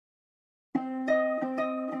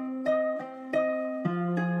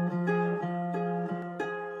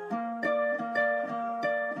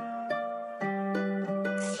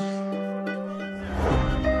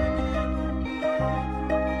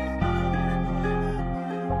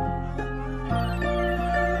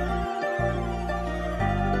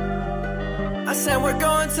I said we're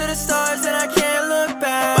going to the stars and I can't look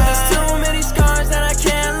back, but there's too many scars that I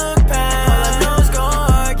can't look past. All I know is go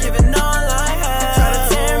hard, giving all I have. Try to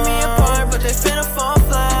tear me apart, but they finna fall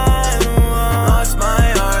flat. Lost my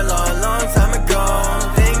heart long time ago.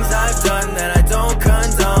 Things I've done that I don't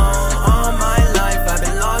condone. All my life I've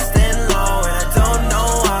been lost and low, and I don't know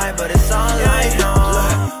why, but it's all I know.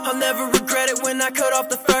 Look, I'll never regret it when I cut off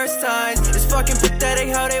the first ties. It's fucking pathetic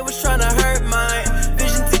how they was trying to hurt mine.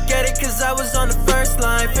 Cause I was on the first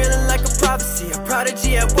line, feeling like a prophecy, a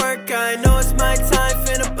prodigy at work. I know it's my time,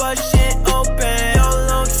 finna bust shit open. All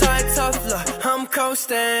alone, tight, tough luck, I'm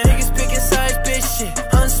coasting. Niggas picking sides, bitch shit,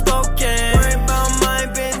 unspoken. Worried about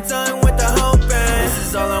mine, been done with the hoping. This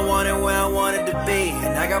is all I wanted, where I wanted to be.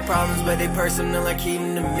 And I got problems, but they personal, I keep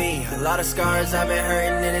them to me. A lot of scars, I've been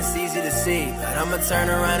hurting and it's easy to see, but I'ma turn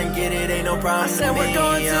around and get it, ain't no problem to me. I said we're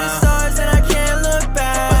going to the stars and I can't look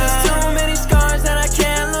back, but there's too many scars that I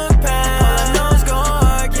can't look.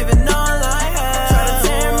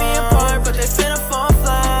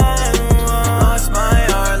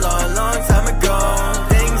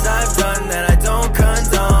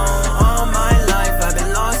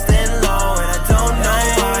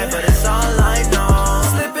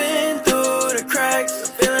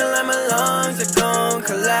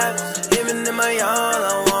 Even in my all,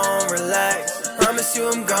 I won't relax. Promise you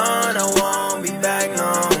I'm gone, I won't be back,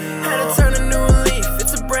 no. Had to turn a new leaf,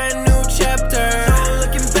 it's a brand new chapter. No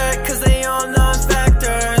looking back, cause they all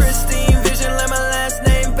non-factors. Pristine vision, like my last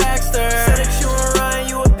name Baxter. Said that you were Ryan,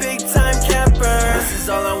 you a big time capper. This is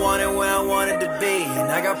all I wanted, where I wanted to be.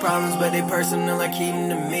 And I got problems, but they personal, I keep them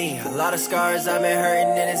to me. A lot of scars, I've been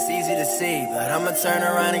hurting and it's easy to see, but I'ma turn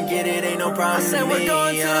around and get it, ain't no problem to me. I said we're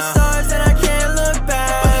going to the stars.